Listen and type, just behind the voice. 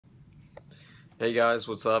Hey guys,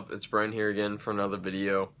 what's up? It's Brian here again for another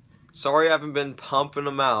video. Sorry I haven't been pumping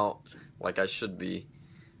them out like I should be,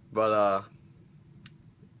 but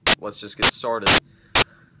let's just get started.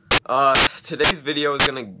 Today's video is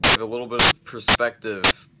gonna give a little bit of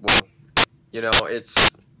perspective. Well,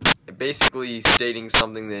 it's basically stating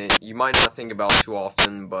something that you might not think about too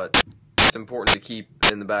often, but it's important to keep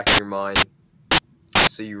in the back of your mind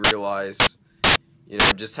so you realize,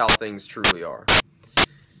 just how things truly are.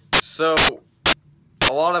 So,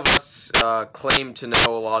 a lot of us claim to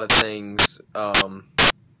know a lot of things, a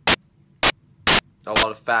lot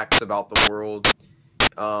of facts about the world,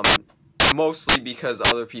 mostly because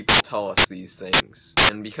other people tell us these things.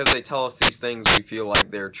 And because they tell us these things, we feel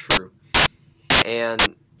like they're true.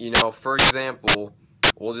 And, for example,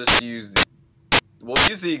 we'll use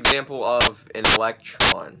the example of an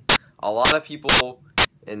electron. A lot of people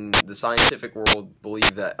in the scientific world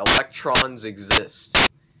believe that electrons exist.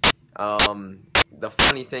 The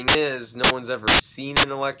funny thing is, no one's ever seen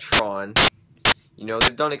an electron.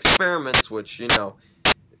 They've done experiments which,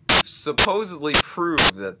 supposedly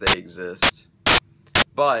prove that they exist.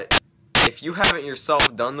 But if you haven't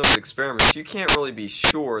yourself done those experiments, you can't really be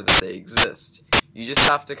sure that they exist. You just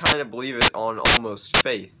have to kind of believe it on almost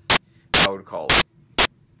faith, I would call it.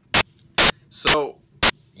 So,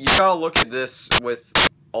 you gotta look at this with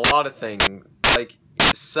a lot of things, like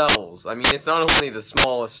cells. I mean, it's not only the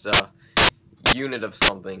smallest unit of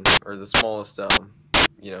something, or the smallest, I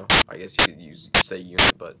guess you could say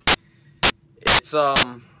unit, but it's, there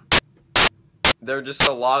are just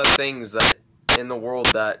a lot of things that in the world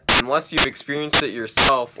that, unless you've experienced it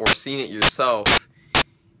yourself or seen it yourself,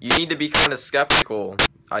 you need to be kind of skeptical,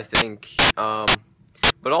 I think,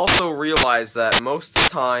 but also realize that most of the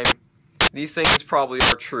time, these things probably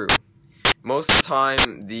are true. Most of the time,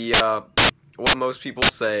 what most people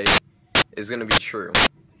say is going to be true.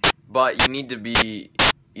 But you need to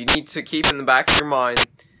keep in the back of your mind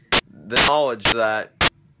the knowledge that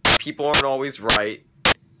people aren't always right,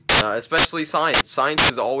 especially science. Science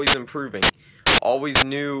is always improving. Always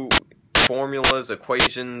new formulas,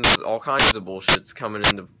 equations, all kinds of bullshit's coming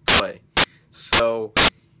into play. So,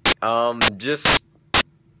 just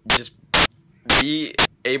be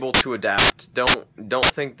able to adapt. Don't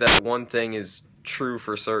think that one thing is true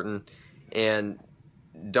for certain, and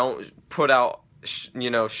don't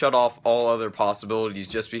shut off all other possibilities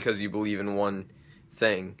just because you believe in one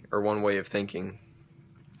thing or one way of thinking.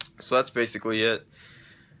 So that's basically it.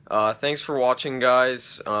 Thanks for watching,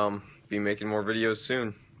 guys. Be making more videos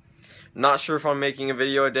soon. Not sure if I'm making a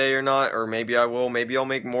video a day or not, or maybe I will. Maybe I'll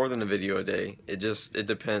make more than a video a day. It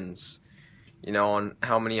depends, on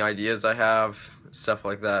how many ideas I have, stuff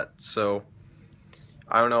like that. So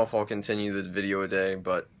I don't know if I'll continue the video a day,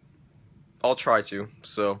 but I'll try to.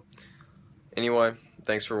 So anyway,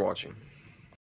 thanks for watching.